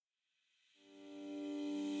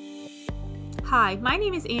Hi, my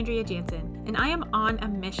name is Andrea Jansen, and I am on a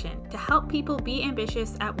mission to help people be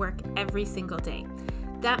ambitious at work every single day.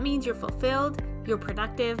 That means you're fulfilled, you're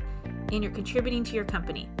productive, and you're contributing to your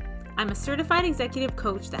company. I'm a certified executive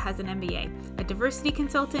coach that has an MBA, a diversity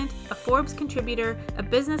consultant, a Forbes contributor, a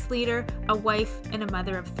business leader, a wife, and a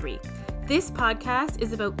mother of 3. This podcast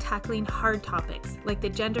is about tackling hard topics like the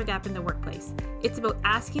gender gap in the workplace. It's about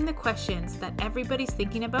asking the questions that everybody's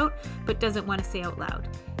thinking about but doesn't want to say out loud.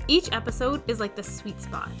 Each episode is like the sweet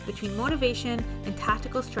spot between motivation and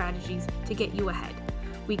tactical strategies to get you ahead.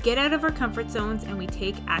 We get out of our comfort zones and we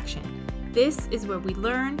take action. This is where we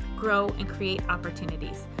learn, grow, and create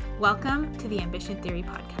opportunities. Welcome to the Ambition Theory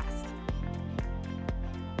Podcast.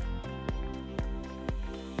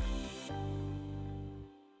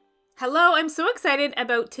 Hello, I'm so excited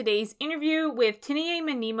about today's interview with Tineye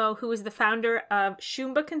Manimo, who is the founder of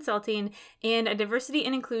Shumba Consulting and a diversity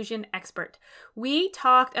and inclusion expert. We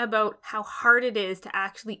talked about how hard it is to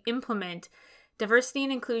actually implement diversity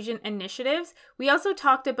and inclusion initiatives. We also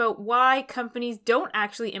talked about why companies don't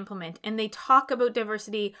actually implement, and they talk about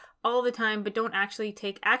diversity all the time but don't actually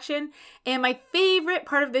take action. And my favorite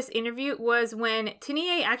part of this interview was when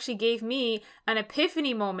Tineye actually gave me an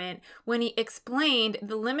epiphany moment when he explained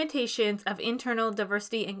the limitations of internal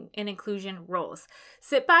diversity and inclusion roles.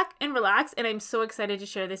 Sit back and relax, and I'm so excited to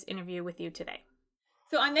share this interview with you today.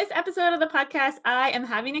 So on this episode of the podcast, I am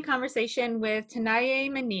having a conversation with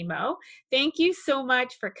Tineye Manimo. Thank you so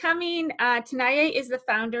much for coming. Tineye is the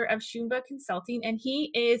founder of Shumba Consulting, and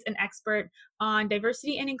he is an expert on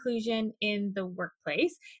diversity and inclusion in the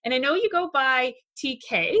workplace. And I know you go by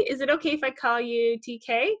TK. Is it okay if I call you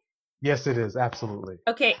TK? Yes, it is. Absolutely.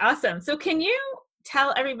 Okay, awesome. So can you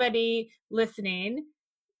tell everybody listening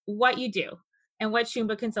what you do and what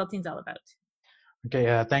Shumba Consulting is all about?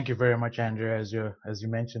 Okay. Thank you very much, Andrea. As you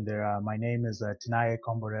mentioned there, my name is Tineye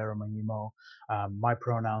Comborero Manimo. My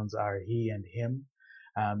pronouns are he and him,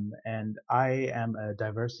 and I am a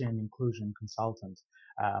diversity and inclusion consultant.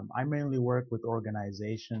 I mainly work with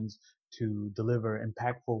organizations to deliver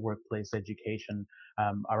impactful workplace education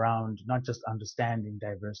around not just understanding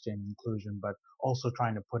diversity and inclusion, but also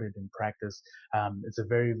trying to put it in practice. It's a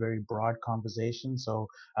very, very broad conversation. So,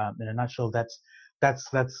 in a nutshell, that's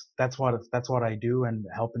what I do, and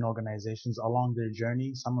helping organizations along their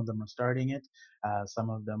journey. Some of them are starting it, some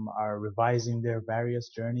of them are revising their various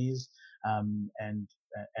journeys, and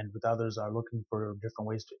with others are looking for different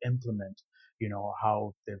ways to implement,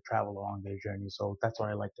 how they've traveled along their journey. So that's what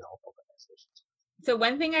I like to help organizations. So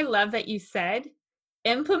one thing I love that you said,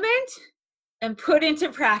 implement and put into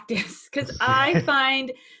practice, because I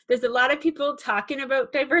find there's a lot of people talking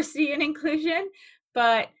about diversity and inclusion,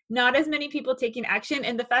 but not as many people taking action.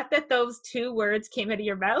 And the fact that those 2 words came out of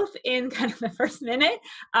your mouth in kind of the first minute,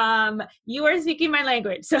 you are speaking my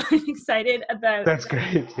language. So I'm excited about That's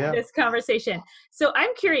great. Yeah. this conversation. So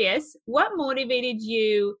I'm curious, what motivated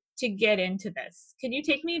you to get into this? Can you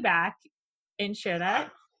take me back and share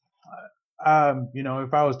that?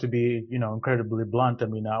 If I was to be, incredibly blunt, I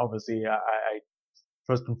mean, obviously, I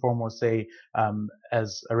first and foremost say,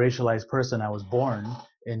 as a racialized person, I was born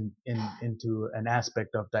into an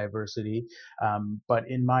aspect of diversity. But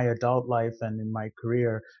in my adult life and in my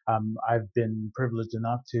career, I've been privileged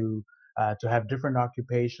enough to have different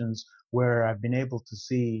occupations where I've been able to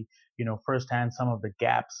see, firsthand some of the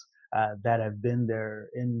gaps that have been there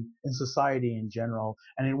in society in general.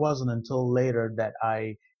 And it wasn't until later that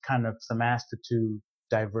I kind of surmassed the two,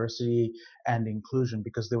 diversity and inclusion,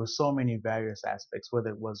 because there were so many various aspects, whether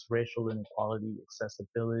it was racial inequality,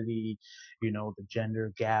 accessibility, the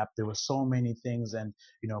gender gap. There were so many things, and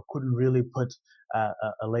couldn't really put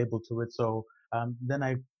a label to it. So then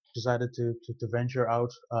I decided to venture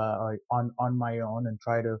out on my own and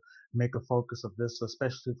try to make a focus of this,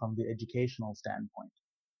 especially from the educational standpoint.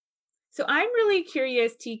 So I'm really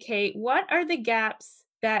curious, TK, what are the gaps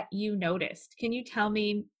that you noticed? Can you tell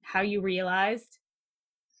me how you realized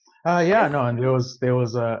Yeah, this? no, and there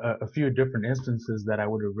was a few different instances that I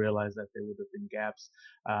would have realized that there would have been gaps.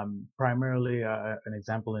 Primarily, an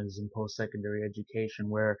example is in post-secondary education,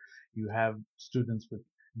 where you have students with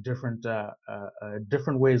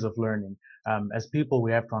different ways of learning. As people,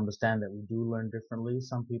 we have to understand that we do learn differently.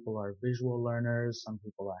 Some people are visual learners, some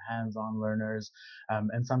people are hands-on learners,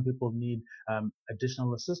 and some people need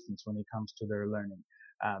additional assistance when it comes to their learning.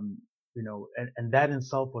 Um, and that in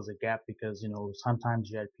itself was a gap, because, sometimes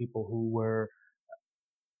you had people who were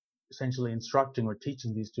essentially instructing or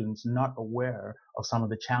teaching these students not aware of some of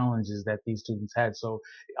the challenges that these students had. So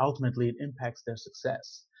ultimately it impacts their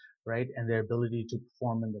success, right? And their ability to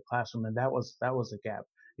perform in the classroom. And that was a gap.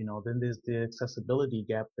 Then there's the accessibility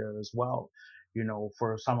gap there as well.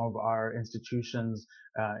 for some of our institutions,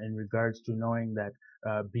 in regards to knowing that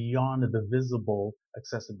beyond the visible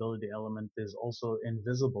accessibility element, there's also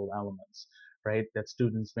invisible elements, right? That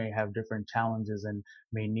students may have different challenges and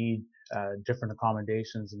may need different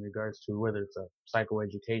accommodations in regards to whether it's a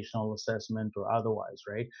psychoeducational assessment or otherwise,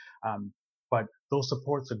 right? Um, but those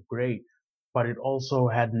supports are great, but it also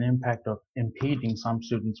had an impact of impeding some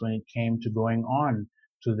students when it came to going on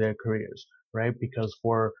to their careers, right? Because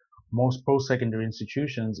for most post-secondary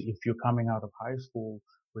institutions, if you're coming out of high school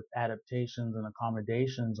with adaptations and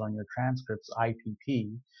accommodations on your transcripts,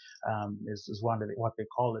 IPP is what they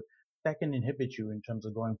call it. That can inhibit you in terms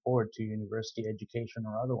of going forward to university education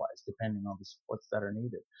or otherwise, depending on the supports that are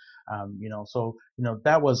needed. So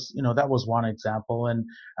that was one example,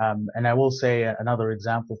 and I will say another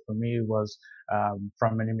example for me was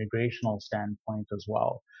from an immigrational standpoint as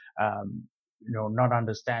well. Not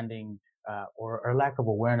understanding or lack of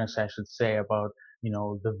awareness, I should say, about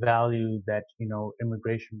the value that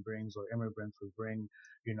immigration brings or immigrants would bring,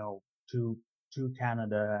 to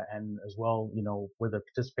Canada, and as well, whether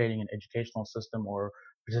participating in educational system or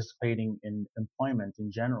participating in employment in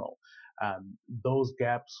general. Those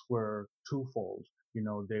gaps were twofold.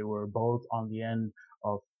 They were both on the end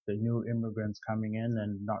of the new immigrants coming in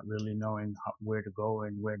and not really knowing where to go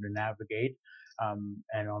and where to navigate.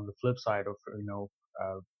 And on the flip side of,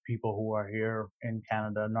 people who are here in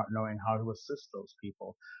Canada not knowing how to assist those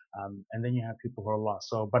people. And then you have people who are lost.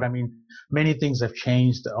 So, but I mean, many things have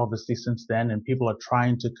changed obviously since then, and people are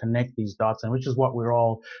trying to connect these dots, and which is what we're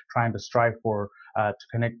all trying to strive for, to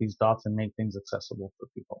connect these dots and make things accessible for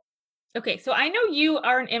people. Okay, so I know you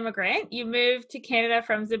are an immigrant. You moved to Canada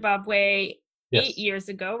from Zimbabwe 8 Yes. years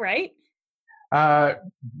ago, right? Uh,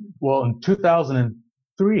 well, in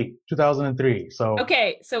 2003. So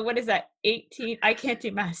Okay, so what is that? 18, I can't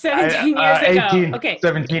do math. 17 years ago. 18, Okay.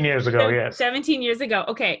 17 years ago. So Yes. 17 years ago.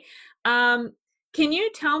 Okay. Um, can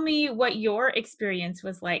you tell me what your experience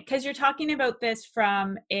was like? Because you're talking about this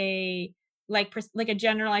from a like a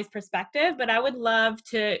generalized perspective, but I would love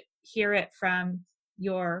to hear it from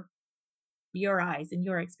your your eyes and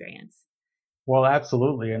your experience. Well,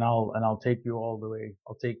 absolutely, and I'll take you all the way.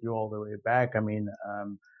 I'll take you all the way back. I mean,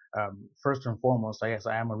 first and foremost, I guess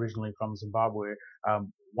I am originally from Zimbabwe.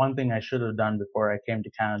 One thing I should have done before I came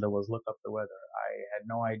to Canada was look up the weather. I had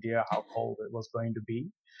no idea how cold it was going to be.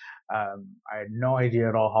 I had no idea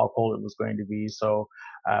at all how cold it was going to be. So,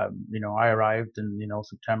 I arrived in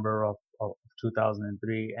September of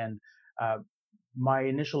 2003, and uh, my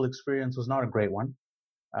initial experience was not a great one.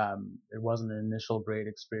 It wasn't an initial great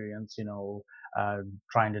experience,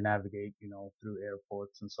 trying to navigate, through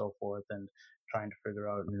airports and so forth, and trying to figure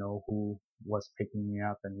out, who was picking me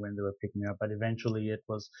up and when they were picking me up. But eventually, it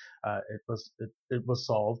was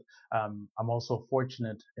solved. I'm also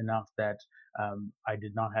fortunate enough that I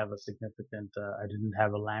did not have a significant, I didn't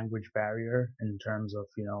have a language barrier in terms of,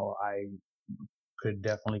 I could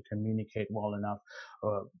definitely communicate well enough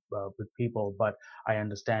with people. But I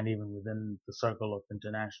understand even within the circle of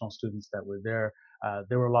international students that were there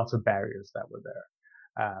were lots of barriers that were there.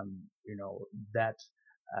 That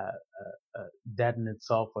uh, that in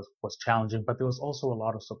itself was challenging, but there was also a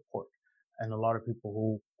lot of support and a lot of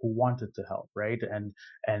people who wanted to help, right?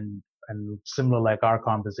 And similar like our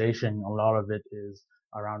conversation, a lot of it is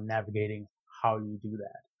around navigating how you do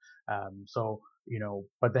that.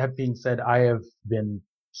 But that being said, I have been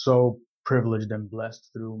so privileged and blessed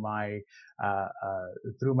uh, uh,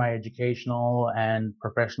 through my educational and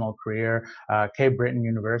professional career. Cape Breton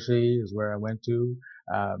University is where I went to.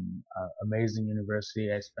 Amazing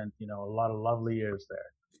university. I spent, a lot of lovely years there.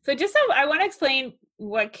 So just so I want to explain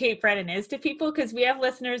what Cape Breton is to people because we have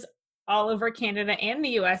listeners all over Canada and the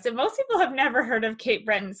US, and most people have never heard of Cape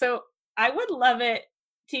Breton. So I would love it,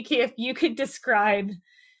 TK, if you could describe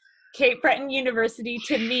Cape Breton University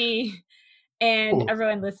to me and Cool.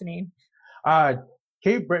 everyone listening. Uh,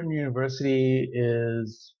 Cape Breton University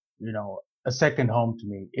is, a second home to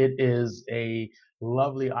me. It is a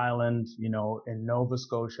lovely island, in Nova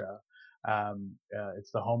Scotia.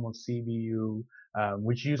 It's the home of CBU,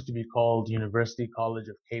 which used to be called University College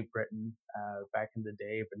of Cape Breton back in the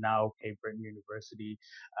day, but now Cape Breton University.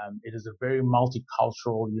 It is a very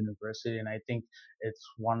multicultural university, and I think it's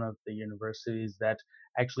one of the universities that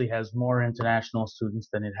actually has more international students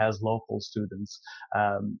than it has local students,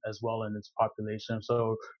 as well in its population.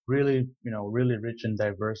 So really, really rich and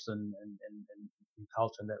diverse in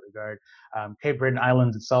culture in that regard. Cape Breton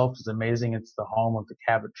Island itself is amazing. It's the home of the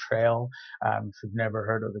Cabot Trail. If you've never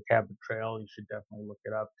heard of the Cabot Trail, you should definitely look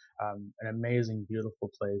it up. An amazing,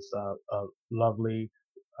 beautiful place, lovely,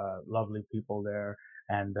 lovely people there,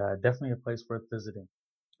 and definitely a place worth visiting.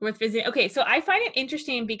 Worth visiting. Okay, so I find it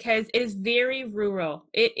interesting because it is very rural.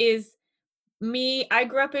 It is me, I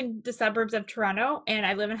grew up in the suburbs of Toronto and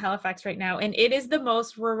I live in Halifax right now, and it is the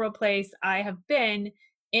most rural place I have been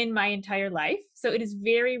in my entire life. So it is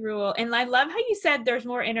very rural. And I love how you said there's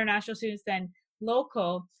more international students than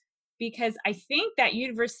local, because I think that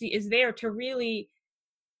university is there to really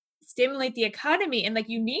stimulate the economy, and like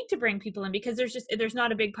you need to bring people in because there's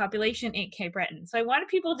not a big population in Cape Breton. So I wanted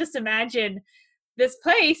people to just imagine this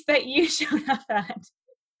place that you showed up at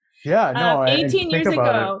Yeah, no, and 18 think years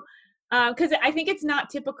about it. ago, because I think it's not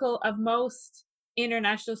typical of most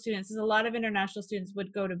international students. There's a lot of international students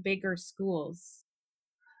would go to bigger schools.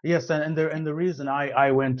 Yes, and the reason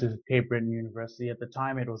I went to Cape Breton University at the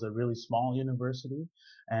time, it was a really small university,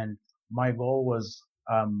 and my goal was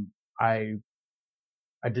I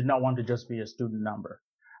I did not want to just be a student number.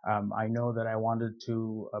 I know that I wanted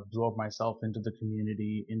to absorb myself into the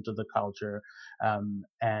community, into the culture,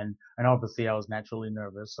 and obviously I was naturally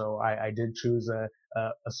nervous, so I did choose a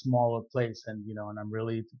smaller place, and I'm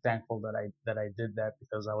really thankful that I did that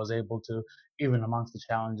because I was able to, even amongst the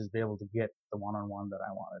challenges, be able to get the one-on-one that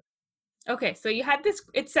I wanted. Okay, so you had this.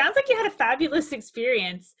 It sounds like you had a fabulous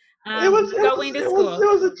experience It was it was going to it was school. it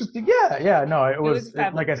was interesting. Yeah, yeah. No, It was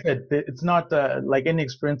like fabulous. I said, it's not like any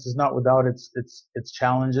experience is not without its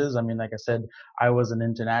challenges. I mean, like I said, I was an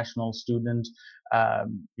international student.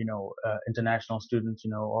 International students,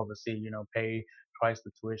 obviously, pay twice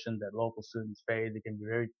the tuition that local students pay. It can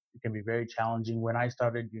be very challenging. When I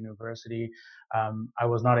started university, I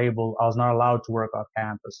was not allowed to work off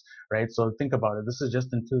campus, right? So think about it. This is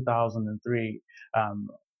just in 2003. Um,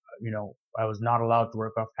 I was not allowed to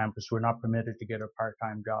work off campus. You were not permitted to get a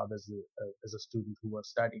part-time job as a student who was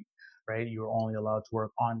studying, right? You were only allowed to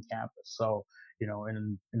work on campus. So,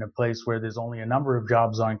 in a place where there's only a number of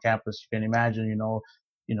jobs on campus, you can imagine,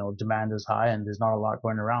 demand is high and there's not a lot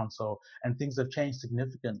going around. So, and things have changed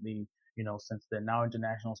significantly, since then. Now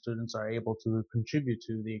international students are able to contribute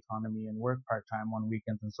to the economy and work part-time on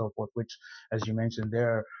weekends and so forth, which, as you mentioned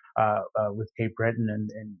there, with Cape Breton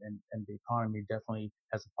and the economy definitely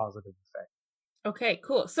has a positive effect. Okay,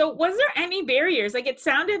 cool. So was there any barriers? Like it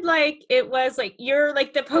sounded like it was like you're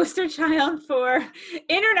like the poster child for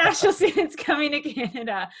international students coming to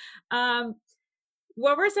Canada. Um,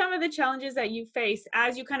 what were some of the challenges that you faced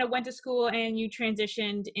as you kind of went to school and you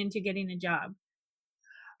transitioned into getting a job?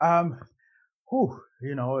 Um, whew,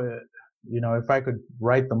 if I could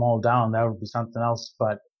write them all down, that would be something else.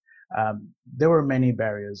 But there were many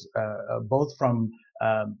barriers, both from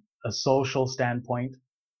a social standpoint,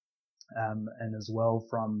 and as well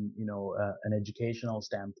from an educational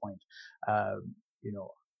standpoint. Uh, you know,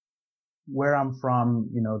 where I'm from,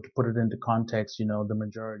 to put it into context, the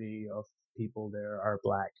majority of people there are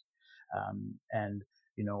black. And,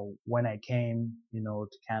 when I came, to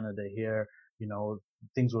Canada here,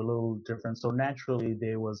 things were a little different. So naturally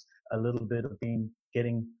there was a little bit of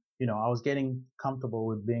I was getting comfortable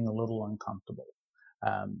with being a little uncomfortable.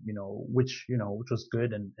 Which was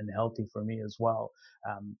good and healthy for me as well.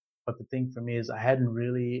 But the thing for me is I hadn't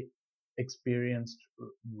really experienced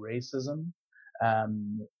racism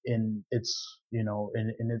in its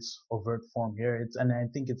overt form here. And I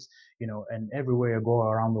think and everywhere you go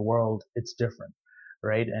around the world, it's different,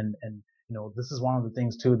 right? And this is one of the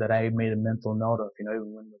things too that I made a mental note of.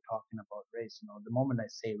 Even when we're talking about race, the moment I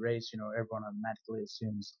say race, everyone automatically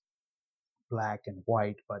assumes black and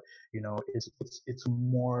white, but it's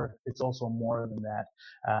also more than that.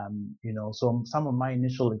 So some of my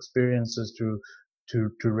initial experiences to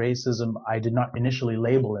racism, I did not initially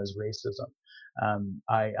label as racism. um,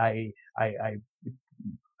 I, I I I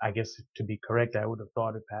I guess, to be correct, I would have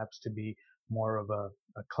thought it perhaps to be more of a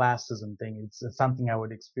classism thing. It's something I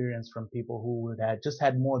would experience from people who would had just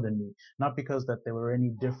had more than me, not because that they were any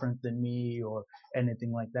different than me or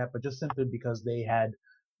anything like that, but just simply because they had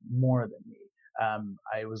more than me.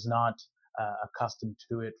 I was not accustomed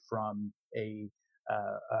to it from a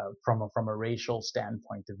racial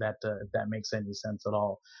standpoint, if that makes any sense at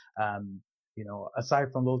all. Aside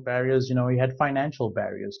from those barriers, you had financial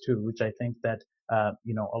barriers too, which I think that a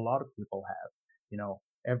lot of people have.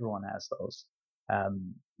 Everyone has those.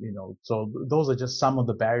 So those are just some of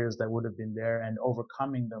the barriers that would have been there, and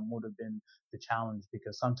overcoming them would have been the challenge,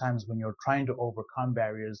 because sometimes when you're trying to overcome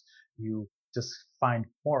barriers, you just find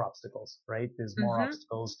more obstacles, right? There's more Mm-hmm.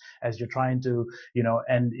 obstacles as you're trying to,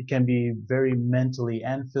 and it can be very mentally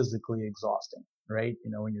and physically exhausting, right?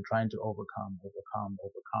 When you're trying to overcome.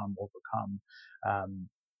 Um,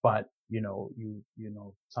 but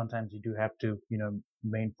sometimes you do have to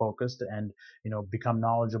remain focused and become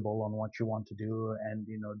knowledgeable on what you want to do, and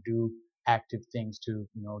do active things to,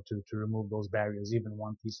 to remove those barriers, even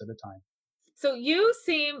one piece at a time. So you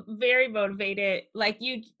seem very motivated. Like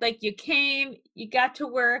you came, you got to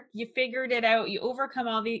work, you figured it out, you overcame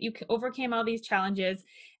all these challenges,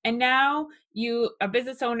 and now you a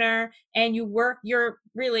business owner and you work. You're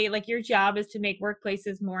really like your job is to make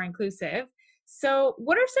workplaces more inclusive. So,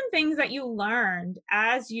 what are some things that you learned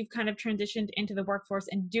as you've kind of transitioned into the workforce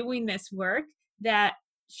and doing this work that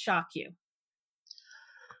shock you?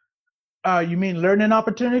 You mean learning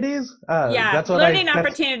opportunities? Yeah, That's what learning that's,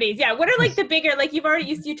 opportunities. Yeah, what are like the bigger, like you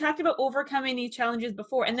talked about overcoming these challenges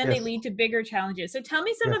before, and then they yes, lead to bigger challenges. So tell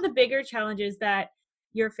me some of yes. the bigger challenges that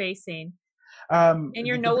you're facing, and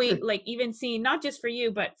you're The knowing, bigger, like even seeing not just for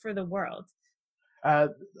you but for the world. uh,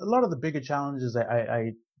 a lot of the bigger challenges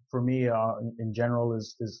for me, in general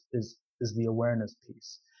is the awareness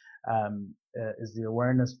piece. Is the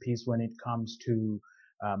awareness piece when it comes to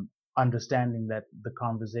understanding that the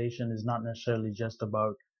conversation is not necessarily just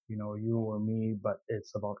about, you or me, but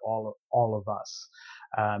it's about all of us.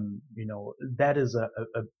 That is a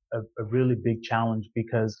really big challenge,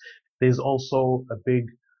 because there's also a big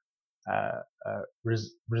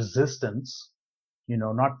resistance,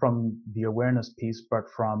 not from the awareness piece, but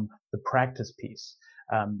from the practice piece.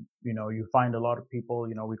 You find a lot of people,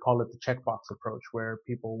 we call it the checkbox approach, where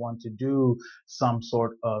people want to do some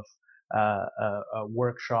sort of a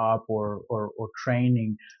workshop or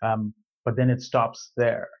training, but then it stops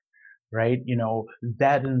there, right?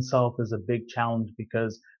 That in itself is a big challenge,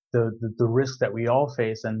 because the risk that we all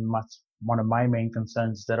face, and one of my main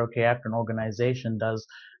concerns is that, okay, after an organization does,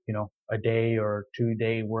 a day or 2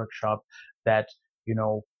 day workshop, that, you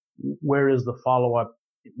know, where is the follow up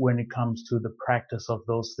when it comes to the practice of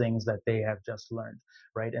those things that they have just learned,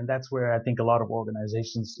 right? And that's where I think a lot of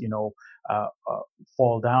organizations,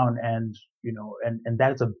 fall down, and, and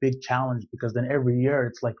that's a big challenge, because then every year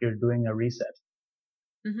it's like you're doing a reset.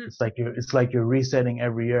 Hmm. It's like you're resetting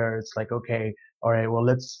every year. It's like, okay, all right, well,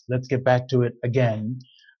 let's get back to it again,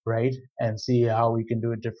 right? And see how we can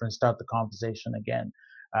do it different. Start the conversation again.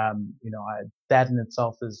 That in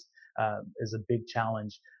itself is a big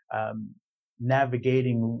challenge.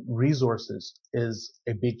 Navigating resources is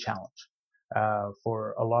a big challenge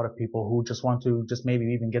for a lot of people who just want to just maybe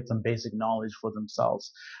even get some basic knowledge for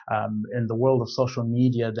themselves. In the world of social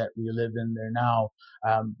media that we live in there now,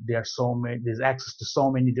 there's access to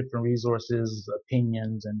so many different resources,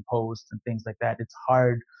 opinions, and posts and things like that. It's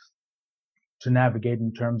hard to navigate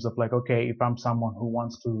in terms of like, okay, if I'm someone who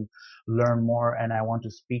wants to learn more and I want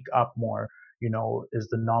to speak up more, is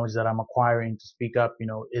the knowledge that I'm acquiring to speak up,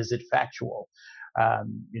 is it factual?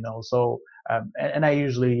 And I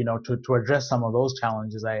usually, to address some of those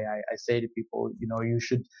challenges, I say to people, you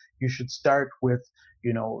should start with,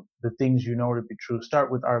 the things to be true.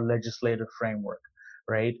 Start with our legislative framework,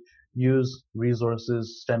 right? Use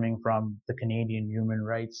resources stemming from the Canadian Human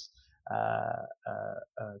Rights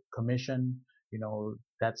Commission.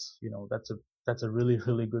 That's a really,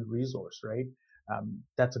 really good resource, right?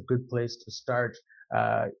 That's a good place to start,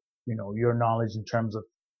 your knowledge in terms of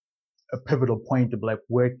a pivotal point of like,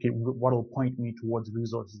 what'll point me towards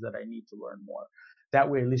resources that I need to learn more. That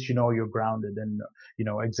way, at least, you're grounded. And,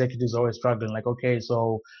 executives are always struggling, like, okay,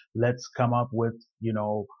 so let's come up with,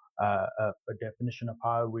 a definition of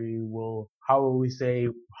how will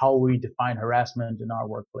we define harassment in our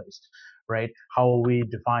workplace, right? How will we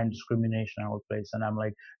define discrimination in our workplace? And I'm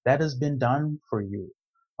like, that has been done for you.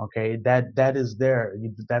 Okay. That is there.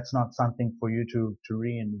 That's not something for you to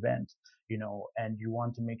reinvent, and you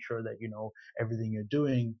want to make sure that, everything you're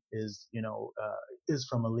doing is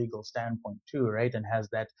from a legal standpoint too, right? And has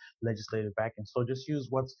that legislative backing. So just use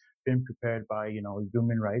what's been prepared by,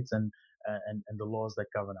 human rights and the laws that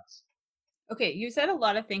govern us. Okay, you said a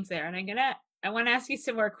lot of things there, and I want to ask you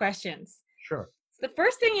some more questions. Sure. So the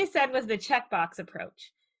first thing you said was the checkbox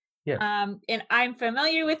approach. Yes. And I'm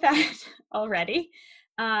familiar with that already.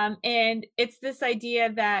 And it's this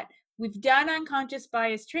idea that we've done unconscious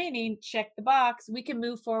bias training, check the box, we can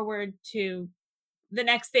move forward to the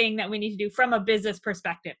next thing that we need to do from a business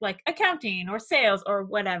perspective, like accounting or sales or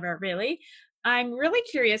whatever, really. I'm really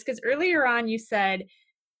curious because earlier on you said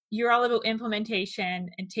you're all about implementation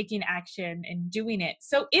and taking action and doing it.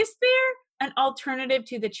 So is there an alternative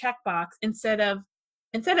to the checkbox instead of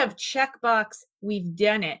checkbox, we've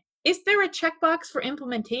done it? Is there a checkbox for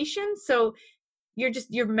implementation? So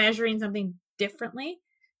you're measuring something differently?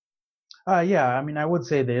 Yeah, I mean, I would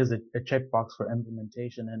say there is a checkbox for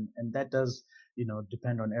implementation, and that does,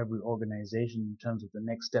 depend on every organization in terms of the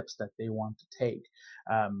next steps that they want to take.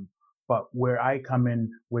 Um, but where I come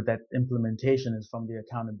in with that implementation is from the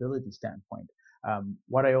accountability standpoint.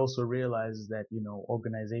 What I also realize is that,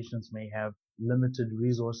 organizations may have limited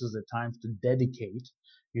resources at times to dedicate,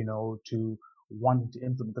 to wanting to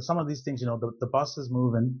implement. Because some of these things, the bus is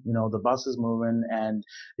moving, and,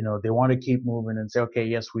 they want to keep moving and say, okay,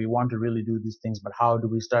 yes, we want to really do these things, but how do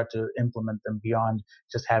we start to implement them beyond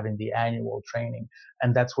just having the annual training?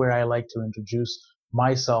 And that's where I like to introduce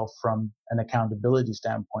myself from an accountability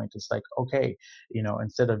standpoint. It's like, okay,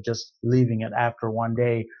 instead of just leaving it after one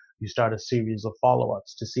day, you start a series of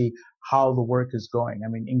follow-ups to see how the work is going. I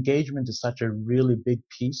mean, engagement is such a really big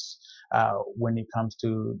piece when it comes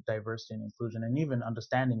to diversity and inclusion, and even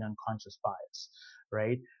understanding unconscious bias,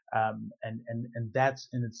 right? And that's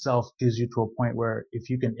in itself gives you to a point where if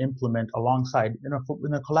you can implement alongside in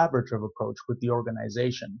a collaborative approach with the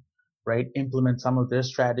organization, right, implement some of their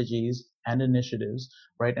strategies and initiatives,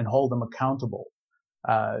 right, and hold them accountable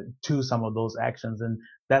to some of those actions. And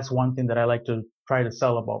that's one thing that I like to try to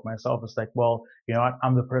sell about myself. It's like, well,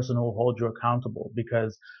 I'm the person who will hold you accountable,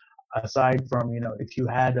 because aside from, if you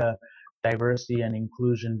had a diversity and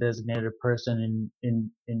inclusion designated person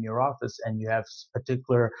in your office and you have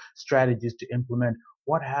particular strategies to implement,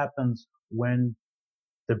 what happens when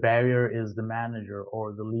the barrier is the manager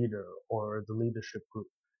or the leader or the leadership group?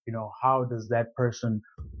 How does that person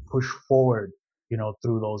push forward,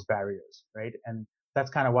 through those barriers, right? And that's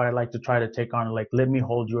kind of what I like to try to take on. Like, let me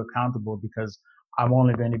hold you accountable, because I'm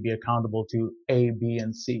only going to be accountable to A, B,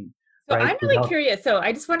 and C, So right? I'm really Without, curious. So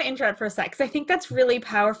I just want to interrupt for a sec because I think that's really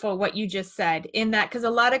powerful what you just said, in that because a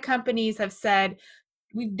lot of companies have said,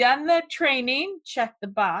 we've done the training, check the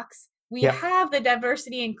box. We yeah, have the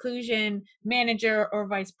diversity inclusion manager or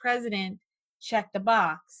vice president, check the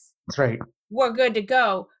box. that's right. We're good to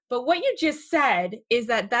go. But what you just said is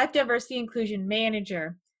that diversity inclusion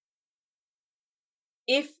manager,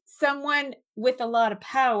 if someone with a lot of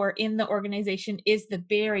power in the organization is the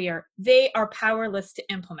barrier, they are powerless to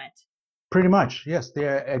implement. Pretty much, yes, they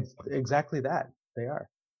are exactly that. They are.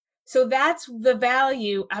 So that's the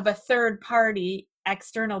value of a third party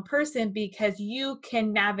external person, because you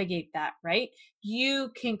can navigate that, right?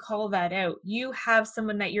 You can call that out. You have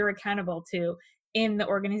someone that you're accountable to in the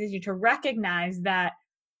organization to recognize that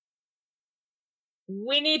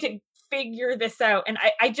we need to figure this out. And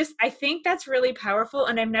I think that's really powerful.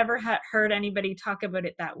 And I've never heard anybody talk about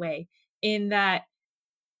it that way, in that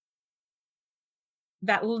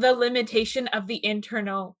the limitation of the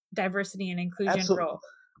internal diversity and inclusion Absolutely. role.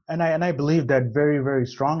 And I believe that very, very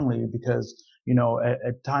strongly, because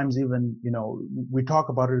at times, even we talk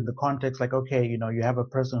about it in the context like, okay, you have a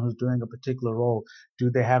person who's doing a particular role. Do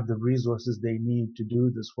they have the resources they need to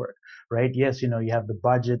do this work, right? Yes, you have the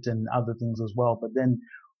budget and other things as well, but then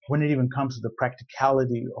when it even comes to the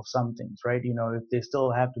practicality of some things, right? If they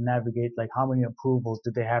still have to navigate, like, how many approvals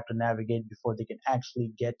do they have to navigate before they can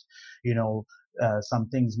actually get you know some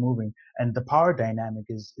things moving? And the power dynamic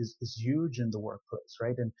is huge in the workplace,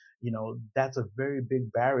 right? And that's a very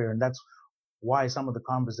big barrier, and that's why some of the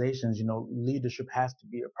conversations, leadership has to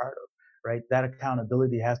be a part of, right? That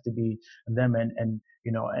accountability has to be in them, and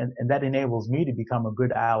that enables me to become a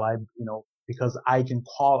good ally, because I can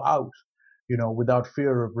call out, without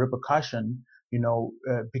fear of repercussion,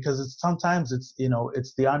 because sometimes it's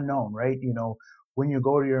the unknown, right? When you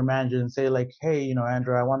go to your manager and say, like, hey,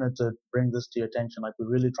 Andrew, I wanted to bring this to your attention. Like, we're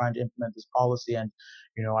really trying to implement this policy, and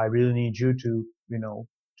I really need you to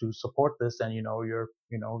to support this, and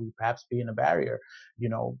you perhaps being a barrier.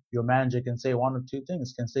 Your manager can say one or two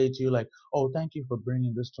things. Can say to you like, oh, thank you for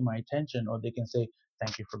bringing this to my attention, or they can say,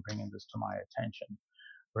 thank you for bringing this to my attention,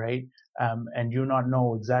 right? And you not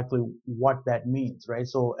know exactly what that means, right?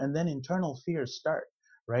 So, and then internal fears start,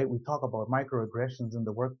 right? We talk about microaggressions in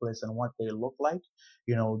the workplace and what they look like.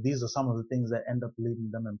 These are some of the things that end up leading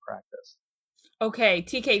them in practice. Okay,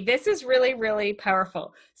 TK, this is really, really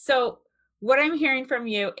powerful. So, what I'm hearing from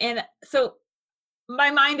you, and so my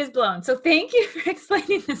mind is blown. So, thank you for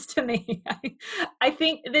explaining this to me. I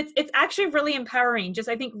think it's actually really empowering. Just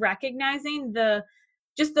I think recognizing the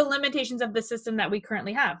limitations of the system that we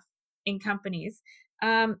currently have in companies.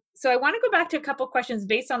 So, I want to go back to a couple questions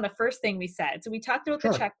based on the first thing we said. So, we talked about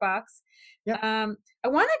the Sure. checkbox. Yeah. I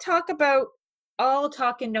want to talk about all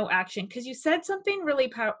talk and no action, because you said something really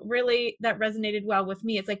that resonated well with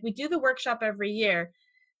me. It's like we do the workshop every year,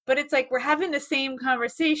 but it's like we're having the same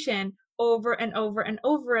conversation over and over and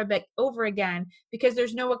over again, because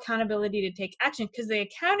there's no accountability to take action, because the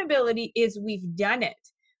accountability is we've done it,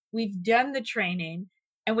 we've done the training,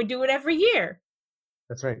 and we do it every year.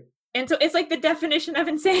 That's right. And so it's like the definition of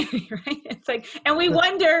insanity, right? It's like, and we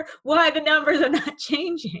wonder why the numbers are not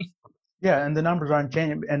changing. Yeah, and the numbers aren't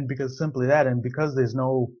changing, and because simply that, and because there's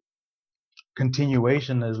no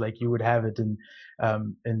continuation as like you would have it in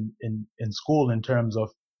school, in terms of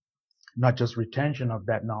not just retention of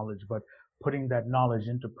that knowledge, but putting that knowledge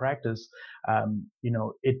into practice.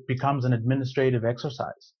 It becomes an administrative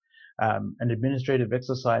exercise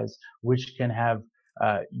which can have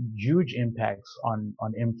uh, huge impacts on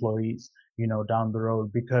employees, down the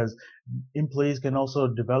road, because employees can also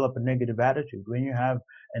develop a negative attitude. When you have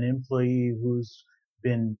an employee who's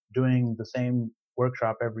been doing the same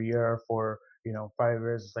workshop every year for 5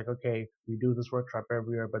 years, it's like, okay, we do this workshop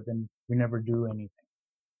every year, but then we never do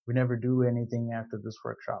anything after this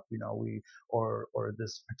workshop, we or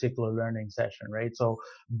this particular learning session, right? So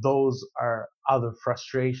those are other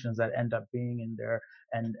frustrations that end up being in there,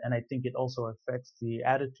 and I think it also affects the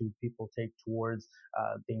attitude people take towards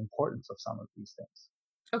the importance of some of these things.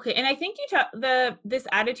 Okay, and I think you talk this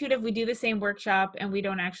attitude of we do the same workshop and we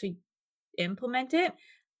don't actually implement it.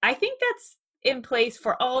 I think that's in place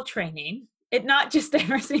for all training. It not just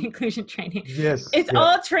diversity inclusion training. Yes, It's yeah,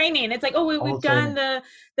 all training. It's like, oh, we've all done training.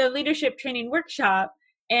 the leadership training workshop,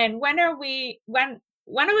 and when do we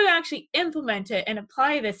actually implement it and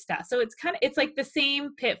apply this stuff? So it's like the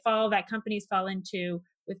same pitfall that companies fall into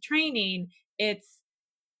with training. It's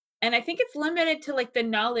and I think it's limited to like the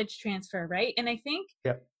knowledge transfer, right? And I think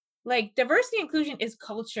Yeah. like diversity inclusion is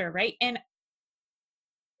culture, right? And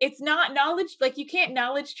it's not knowledge, like you can't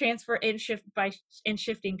knowledge transfer and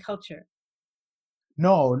shifting culture.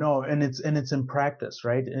 No, and it's in practice,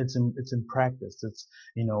 right? It's in practice. It's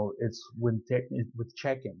with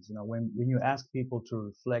check-ins. When you ask people to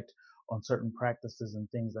reflect on certain practices and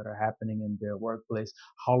things that are happening in their workplace,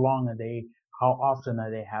 how often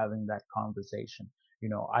are they having that conversation?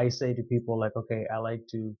 I say to people like, okay, I like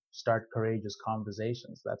to start courageous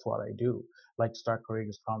conversations. That's what I do. I like to start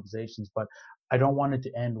courageous conversations, but I don't want it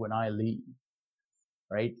to end when I leave,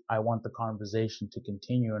 right? I want the conversation to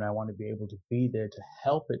continue, and I want to be able to be there to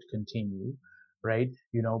help it continue, right?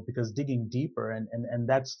 Because digging deeper, and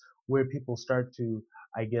that's where people start to,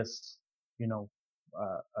 I guess, you know,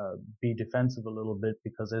 be defensive a little bit,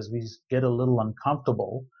 because as we get a little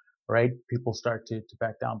uncomfortable, right, people start to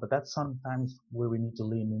back down. But that's sometimes where we need to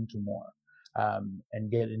lean into more, and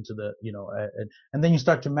get into and then you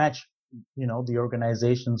start to match the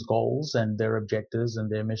organization's goals and their objectives and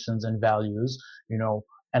their missions and values,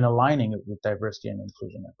 and aligning it with diversity and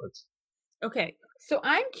inclusion efforts. Okay. So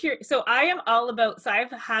I'm curious. So I am all about, so I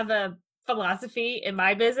have a philosophy in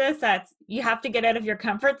my business that's you have to get out of your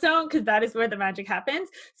comfort zone because that is where the magic happens.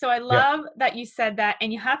 So I Yeah, love that you said that,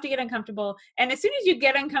 and you have to get uncomfortable. And as soon as you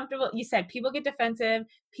get uncomfortable, you said people get defensive,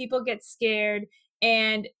 people get scared,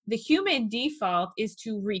 and the human default is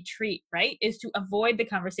to retreat, right? Is to avoid the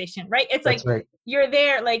conversation, right? It's that's like right. you're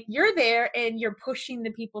there and you're pushing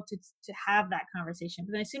the people to have that conversation.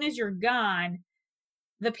 But then as soon as you're gone,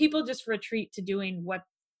 the people just retreat to doing what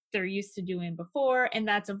they're used to doing before, and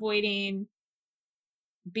that's avoiding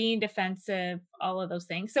being defensive, all of those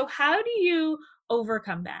things. So how do you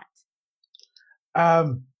overcome that?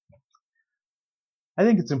 Um, I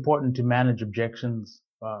think it's important to manage objections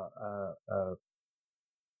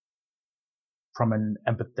from an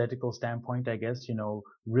empathetical standpoint, I guess,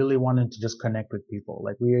 really wanting to just connect with people.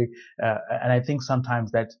 Like and I think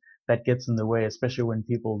sometimes that gets in the way, especially when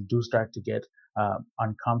people do start to get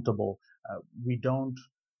uncomfortable. We don't,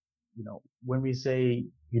 when we say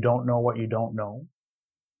you don't know what you don't know,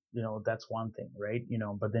 that's one thing, right?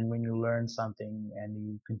 But then when you learn something and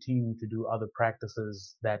you continue to do other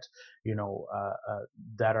practices you know, uh, uh,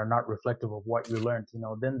 that are not reflective of what you learned,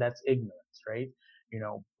 then that's ignorance, right?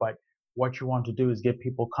 But what you want to do is get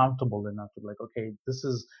people comfortable enough to be like, okay,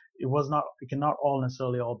 it cannot all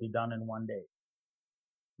necessarily all be done in one day,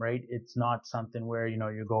 right? It's not something where,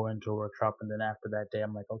 you go into a workshop and then after that day,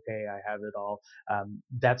 I'm like, okay, I have it all.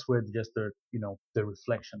 That's where just the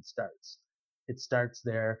reflection starts. It starts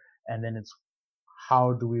there, and then it's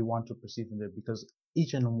how do we want to proceed from there? Because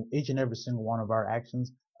each and every single one of our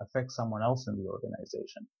actions affects someone else in the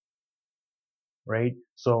organization, right?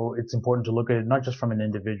 So it's important to look at it not just from an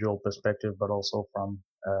individual perspective, but also from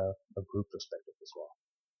a group perspective as well.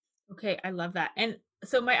 Okay, I love that. And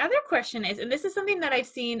so my other question is, and this is something that I've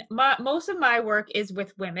seen, most of my work is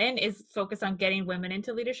with women, is focused on getting women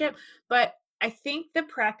into leadership, but I think the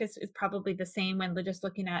practice is probably the same when they're just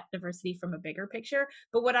looking at diversity from a bigger picture.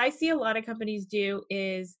 But what I see a lot of companies do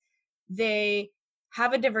is they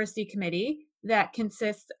have a diversity committee that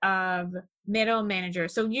consists of middle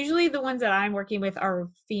managers. So usually the ones that I'm working with are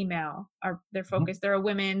female, are they're Mhm. focused, they're a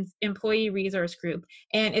women's employee resource group,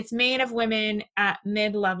 and it's made of women at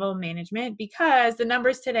mid-level management because the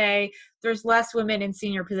numbers today, there's less women in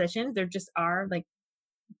senior positions. There just are, like,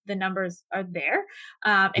 the numbers are there,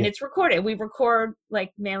 and Yeah. it's recorded. We record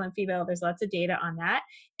like male and female. There's lots of data on that,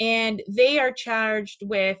 and they are charged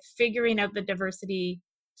with figuring out the diversity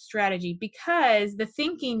strategy because the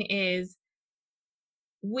thinking is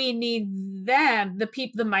we need them,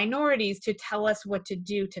 the minorities, to tell us what to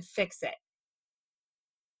do to fix it.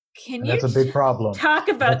 Can And you that's a big problem. talk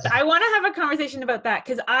about That's that? I want to have a conversation about that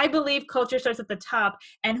because I believe culture starts at the top,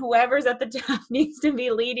 and whoever's at the top needs to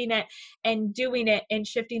be leading it and doing it and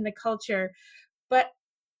shifting the culture. But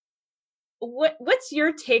what's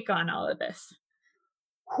your take on all of this?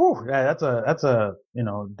 Whew, yeah, that's a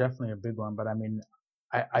definitely a big one. But I mean,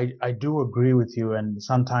 I do agree with you. And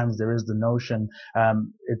sometimes there is the notion,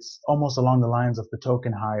 it's almost along the lines of the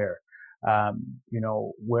token hire.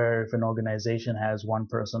 Where if an organization has one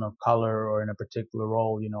person of color or in a particular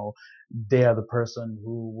role, they are the person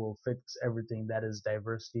who will fix everything that is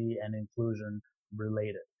diversity and inclusion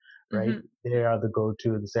related, right? Mm-hmm. They are the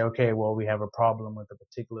go-to to say, okay, well, we have a problem with a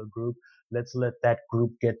particular group. Let's let that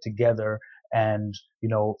group get together and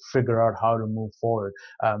figure out how to move forward.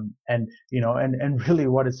 And really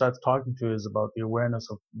what it starts talking to is about the awareness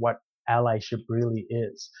of what allyship really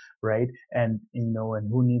is, right? And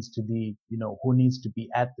who needs to be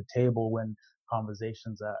at the table when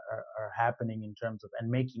conversations are happening in terms of and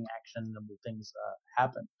making actionable things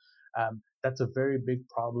happen. That's a very big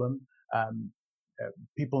problem. Um,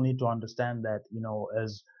 People need to understand that,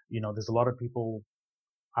 as there's a lot of people.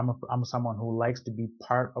 I'm someone who likes to be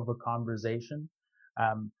part of a conversation.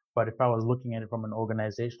 But if I was looking at it from an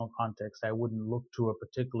organizational context, I wouldn't look to a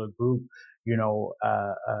particular group, you know,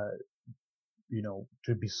 uh, uh,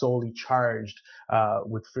 to be solely charged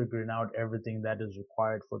with figuring out everything that is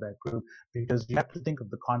required for that group, because you have to think of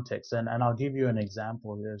the context. And I'll give you an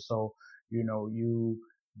example here. So, you know, you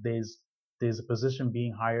there's there's a position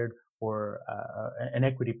being hired for an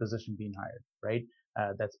equity position being hired, right?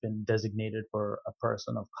 That's been designated for a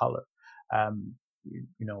person of color.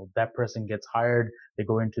 That person gets hired, they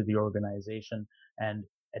go into the organization, and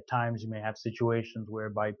at times you may have situations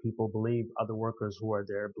whereby people believe, other workers who are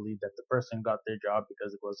there believe that the person got their job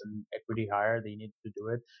because it was an equity hire, they needed to do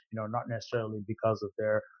it, not necessarily because of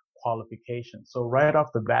their qualifications. So right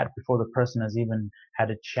off the bat, before the person has even had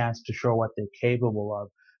a chance to show what they're capable of,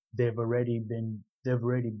 they've already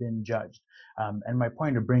been judged. And my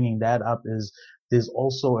point of bringing that up is there's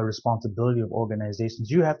also a responsibility of organizations.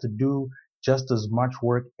 You have to do just as much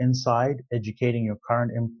work inside educating your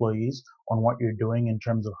current employees on what you're doing in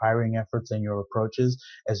terms of hiring efforts and your approaches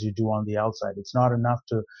as you do on the outside. It's not enough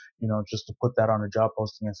to, just to put that on a job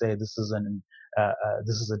posting and say this is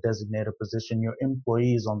a designated position. Your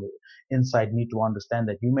employees on the inside need to understand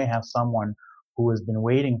that you may have someone who has been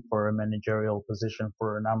waiting for a managerial position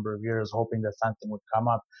for a number of years, hoping that something would come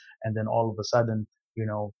up, and then all of a sudden,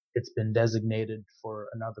 it's been designated for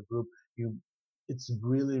another group. It's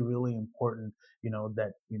really, really important,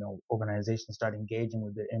 that, organizations start engaging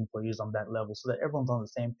with their employees on that level so that everyone's on the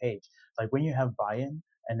same page. Like when you have buy-in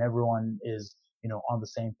and everyone is, on the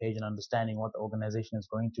same page and understanding what the organization is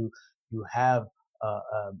going to, you have,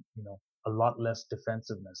 a lot less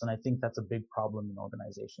defensiveness. And I think that's a big problem in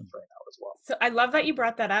organizations right now as well. So I love that you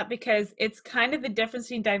brought that up because it's kind of the difference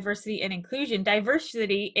between diversity and inclusion.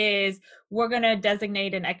 Diversity is we're going to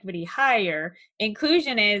designate an equity hire.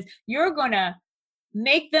 Inclusion is you're going to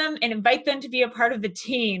make them and invite them to be a part of the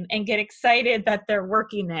team and get excited that they're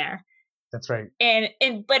working there. That's right.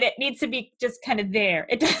 And but it needs to be just kind of there.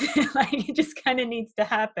 It doesn't like it just kind of needs to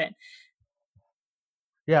happen.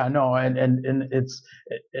 Yeah, no, and it's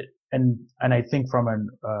and I think from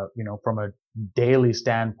from a daily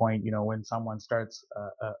standpoint, when someone starts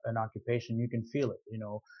an occupation, you can feel it.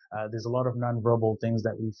 There's a lot of nonverbal things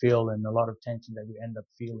that we feel, and a lot of tension that we end up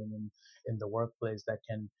feeling in the workplace that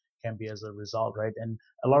can be as a result, right? And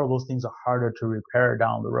a lot of those things are harder to repair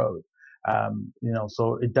down the road.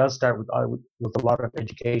 So it does start with a lot of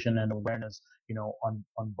education and awareness,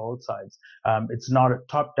 on both sides. It's not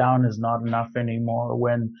top down is not enough anymore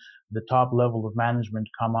when the top level of management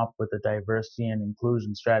come up with a diversity and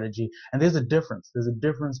inclusion strategy. And there's a difference. There's a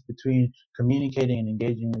difference between communicating and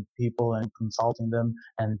engaging with people and consulting them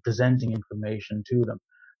and presenting information to them,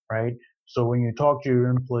 right? So when you talk to your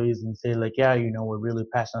employees and say like, yeah, we're really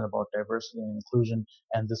passionate about diversity and inclusion,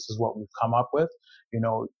 and this is what we've come up with,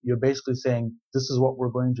 you're basically saying this is what we're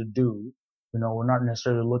going to do. We're not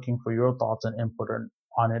necessarily looking for your thoughts and input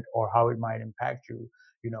on it or how it might impact you.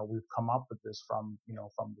 We've come up with this from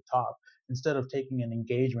the top, instead of taking an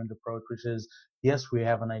engagement approach, which is, yes, we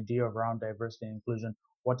have an idea around diversity and inclusion.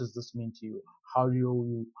 What does this mean to you? How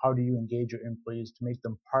do you engage your employees to make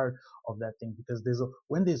them part of that thing? Because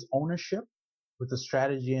when there's ownership with the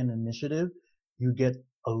strategy and initiative, you get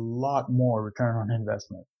a lot more return on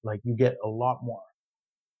investment. Like you get a lot more.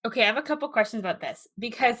 Okay, I have a couple questions about this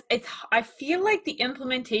because I feel like the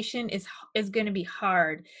implementation is going to be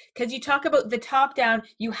hard because you talk about the top down,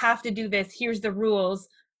 you have to do this, here's the rules.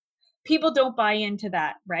 People don't buy into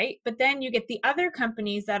that, right? But then you get the other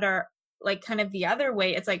companies that are like kind of the other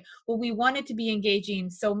way. It's like, well, we want it to be engaging.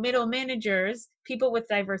 So middle managers, people with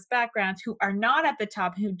diverse backgrounds who are not at the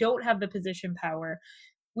top, who don't have the position power,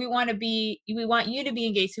 we want you to be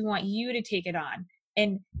engaged. We want you to take it on.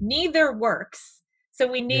 And neither works. So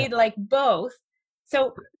we Yeah. need like both.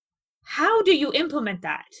 So how do you implement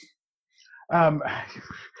that? Um,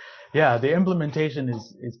 yeah, the implementation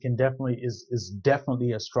is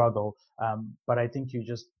definitely a struggle. But I think you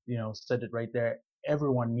just said it right there.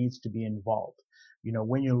 Everyone needs to be involved.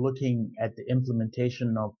 When you're looking at the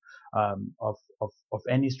implementation of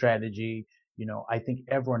any strategy, I think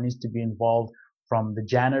everyone needs to be involved from the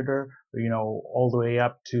janitor, all the way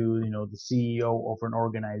up to the CEO of an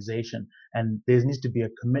organization, and there needs to be a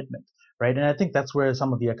commitment, right? And I think that's where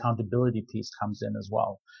some of the accountability piece comes in as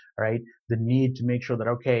well, right? The need to make sure that,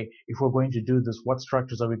 okay, if we're going to do this, what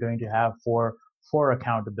structures are we going to have for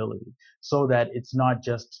accountability, so that it's not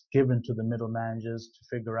just given to the middle managers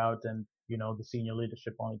to figure out, and the senior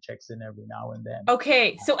leadership only checks in every now and then.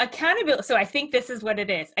 Okay, so accountability. So I think this is what it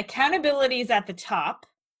is. Accountability is at the top.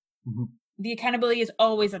 Mm-hmm. The accountability is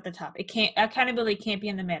always at the top. Accountability can't be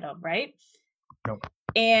in the middle, right? Nope.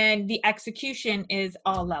 And the execution is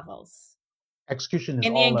all levels. Execution is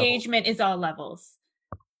And the all levels. engagement is all levels.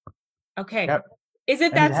 Okay. Yep. Is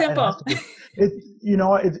it And that it has simple? to be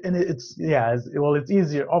it's yeah, well, it's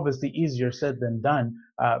obviously easier said than done,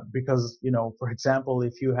 because for example,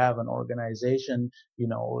 if you have an organization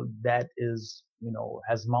that is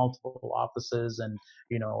has multiple offices, and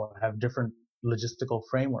have different logistical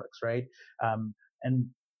frameworks, right? And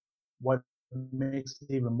what makes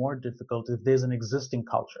it even more difficult if there's an existing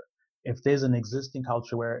culture. If there's an existing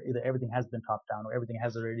culture where either everything has been top down, or everything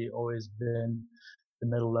has already always been the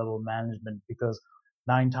middle level management, because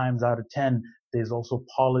 9 times out of 10, there's also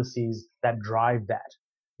policies that drive that,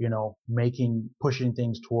 pushing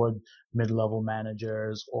things toward mid-level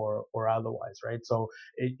managers, or otherwise, right? So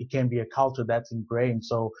it can be a culture that's ingrained.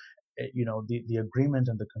 So, the agreement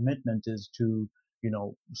and the commitment is to,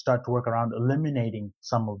 start to work around eliminating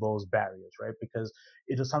some of those barriers, right? Because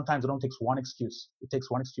sometimes it only takes one excuse. It takes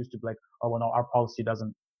one excuse to be like, oh, well, no, our policy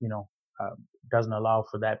uh, doesn't allow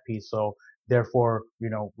for that piece. So therefore, we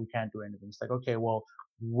can't do anything. It's like, okay, well,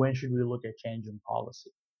 when should we look at changing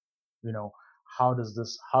policy? You know, how does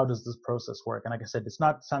this process work? And like I said, it's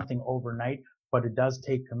not something overnight, but it does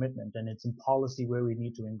take commitment, and it's in policy where we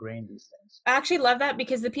need to ingrain these things. I actually love that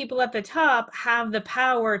because the people at the top have the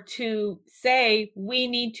power to say, we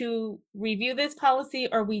need to review this policy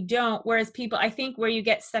or we don't. Whereas people, I think where you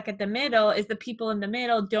get stuck at the middle is the people in the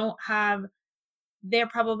middle they're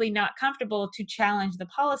probably not comfortable to challenge the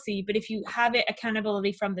policy. But if you have it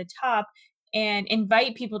accountability from the top and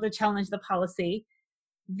invite people to challenge the policy,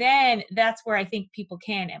 then that's where I think people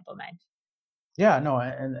can implement. Yeah, no,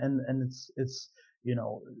 and it's you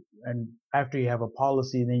know, and after you have a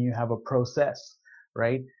policy, then you have a process,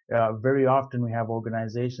 right? Very often we have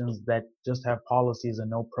organizations that just have policies and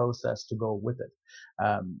no process to go with it.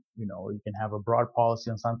 You can have a broad policy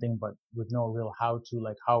on something, but with no real how to,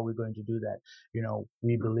 like, how are we going to do that?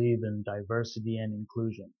 We believe in diversity and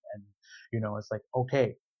inclusion, and it's like,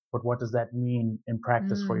 okay, but what does that mean in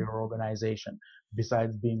practice for Mm. your organization,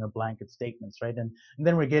 besides being a blanket statements, right? And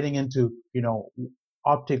then we're getting into,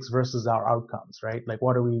 optics versus our outcomes, right? Like,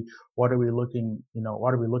 what are we looking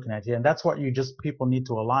at here? And that's what people need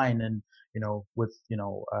to align, and, with,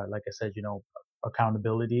 like I said,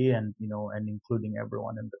 accountability, and including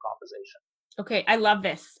everyone in the conversation. Okay, I love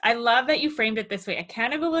this. I love that you framed it this way.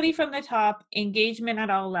 Accountability from the top, engagement at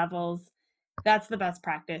all levels. That's the best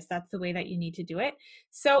practice. That's the way that you need to do it.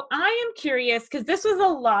 So I am curious because this was a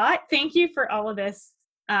lot. Thank you for all of this,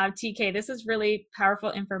 TK. This is really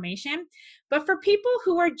powerful information. But for people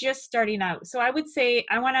who are just starting out, so I would say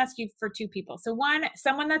I want to ask you for two people. So one,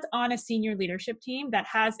 someone that's on a senior leadership team that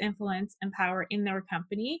has influence and power in their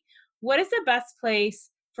company. What is the best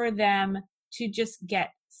place for them to just get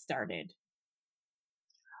started?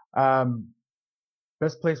 Um,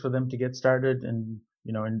 Best place for them to get started, and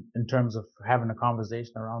in terms of having a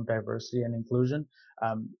conversation around diversity and inclusion.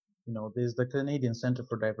 There's the Canadian Center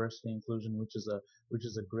for Diversity and Inclusion, which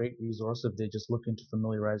is a great resource if they're just looking to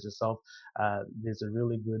familiarize yourself. There's a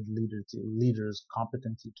really good leaders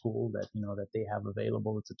competency tool that they have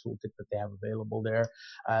available. It's a toolkit that they have available there.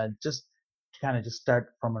 Just kind of just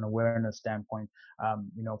start from an awareness standpoint.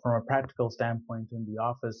 From a practical standpoint in the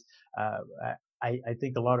office, I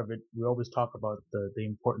think a lot of it, we always talk about the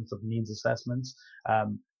importance of needs assessments.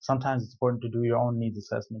 Sometimes it's important to do your own needs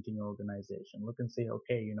assessment in your organization. Look and say,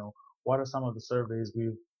 okay, what are some of the surveys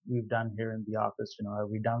we've done here in the office? Have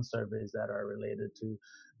we done surveys that are related to,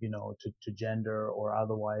 to gender or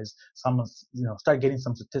otherwise? Start getting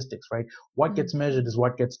some statistics, right? What gets measured is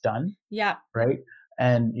what gets done. Yeah. Right.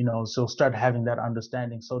 And, so start having that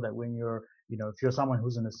understanding so that when you're, if you're someone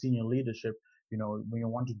who's in a senior leadership, when you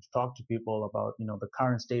want to talk to people about, the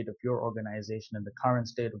current state of your organization and the current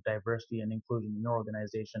state of diversity and inclusion in your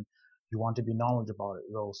organization, you want to be knowledgeable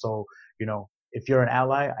about it. So, if you're an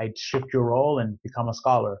ally, I'd shift your role and become a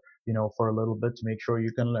scholar, for a little bit to make sure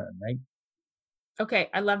you can learn, right? Okay,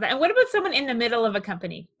 I love that. And what about someone in the middle of a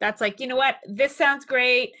company that's like, you know what, this sounds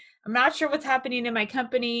great. I'm not sure what's happening in my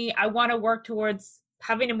company. I want to work towards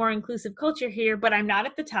having a more inclusive culture here, but I'm not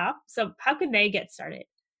at the top. So how can they get started?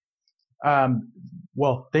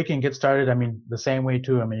 Well, they can get started. I mean, the same way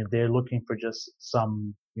too. I mean, if they're looking for just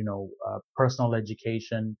some, personal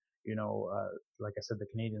education, like I said, the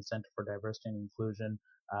Canadian Centre for Diversity and Inclusion,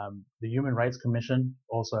 the Human Rights Commission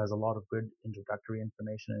also has a lot of good introductory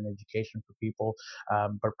information and education for people.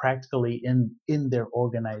 But practically in their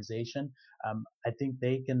organization, I think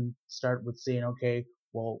they can start with saying, okay,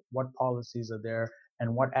 well, what policies are there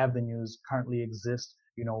and what avenues currently exist,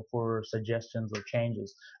 for suggestions or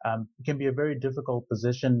changes. It can be a very difficult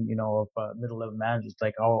position, of middle-level managers.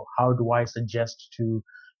 Like, how do I suggest to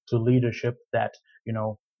leadership that,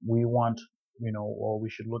 we want, or we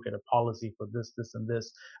should look at a policy for this, this, and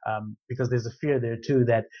this, because there's a fear there too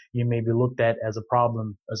that you may be looked at as a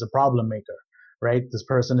problem maker, right? This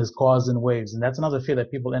person is causing waves, and that's another fear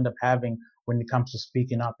that people end up having when it comes to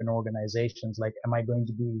speaking up in organizations. Like, am I going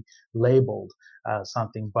to be labeled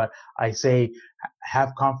something? But I say,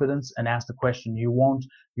 have confidence and ask the question. You won't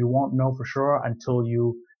know for sure until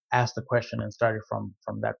you ask the question and start it from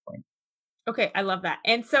that point. Okay, I love that.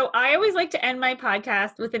 And so I always like to end my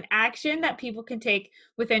podcast with an action that people can take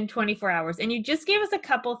within 24 hours. And you just gave us a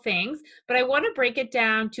couple things, but I want to break it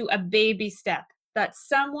down to a baby step that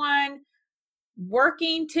someone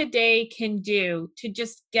working today can do to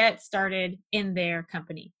just get started in their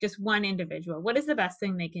company. Just one individual. What is the best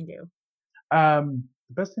thing they can do? The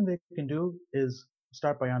best thing they can do is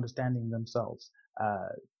start by understanding themselves.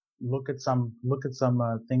 Look at some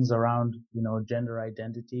things around, gender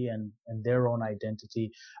identity and their own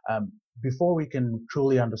identity. Before we can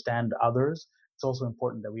truly understand others, it's also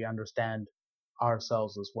important that we understand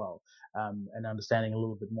ourselves as well, and understanding a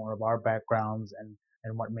little bit more of our backgrounds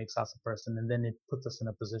and what makes us a person. And then it puts us in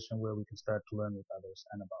a position where we can start to learn with others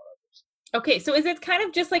and about others. Okay, so is it kind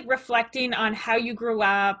of just like reflecting on how you grew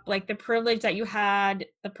up, like the privilege that you had,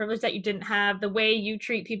 the privilege that you didn't have, the way you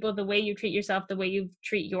treat people, the way you treat yourself, the way you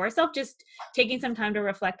treat yourself, just taking some time to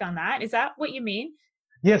reflect on that? Is that what you mean?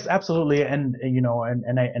 Yes, absolutely, and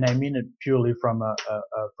I mean it purely from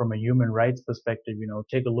a human rights perspective.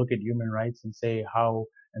 Take a look at human rights and see how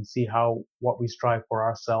what we strive for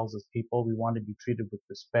ourselves as people. We want to be treated with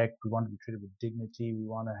respect. We want to be treated with dignity. We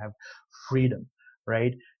want to have freedom,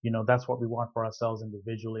 right? That's what we want for ourselves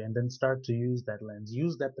individually, and then start to use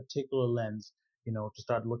that particular lens, to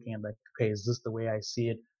start looking at, like, okay, is this the way I see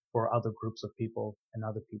it for other groups of people and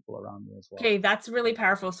other people around me as well? Okay, that's really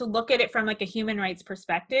powerful. So look at it from like a human rights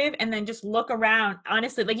perspective and then just look around.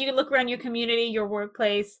 Honestly, like you can look around your community, your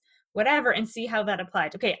workplace, whatever, and see how that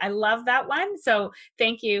applies. Okay, I love that one. So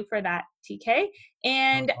thank you for that, TK.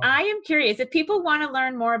 And I am curious, if people want to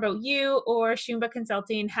learn more about you or Shumba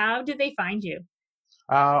Consulting, how do they find you?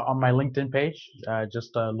 On my LinkedIn page,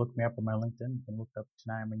 just look me up on my LinkedIn. You can look up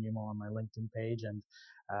Tinaya Manimo on my LinkedIn page, and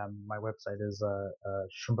my website is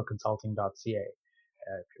shumbaconsulting.ca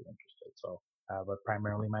if you're interested. So, but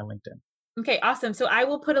primarily my LinkedIn. Okay, awesome. So I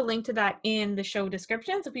will put a link to that in the show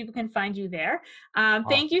description so people can find you there. Awesome.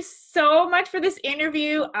 Thank you so much for this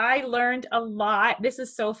interview. I learned a lot. This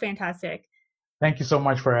is so fantastic. Thank you so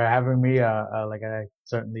much for having me. Like, I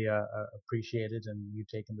certainly appreciate it, and you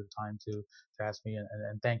taking the time to ask me,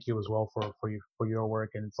 and thank you as well for your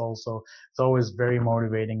work. And it's always very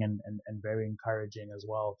motivating and very encouraging as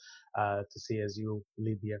well, to see as you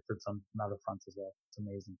lead the efforts on other fronts as well. It's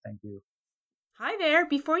amazing. Thank you. Hi there.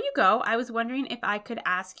 Before you go, I was wondering if I could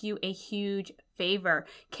ask you a huge favor.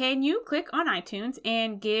 Can you click on iTunes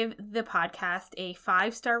and give the podcast a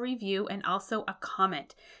 5-star review and also a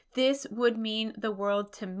comment? This would mean the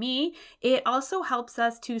world to me. It also helps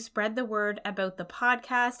us to spread the word about the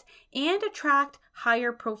podcast and attract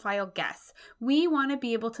higher profile guests. We want to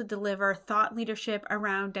be able to deliver thought leadership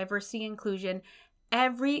around diversity and inclusion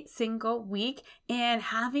every single week, and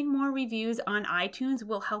having more reviews on iTunes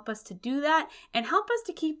will help us to do that and help us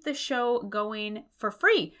to keep the show going for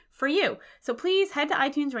free for you. So please head to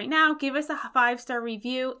iTunes right now, give us a 5-star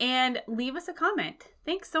review, and leave us a comment.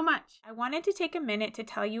 Thanks so much. I wanted to take a minute to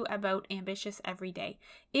tell you about Ambitious Every Day.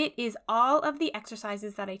 It is all of the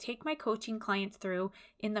exercises that I take my coaching clients through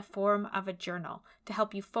in the form of a journal to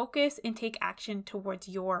help you focus and take action towards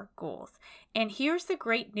your goals. And here's the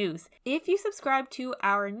great news. If you subscribe to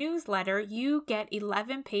our newsletter, you get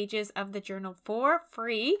 11 pages of the journal for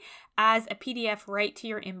free as a PDF right to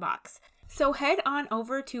your inbox. So head on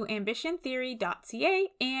over to ambitiontheory.ca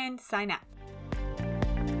and sign up.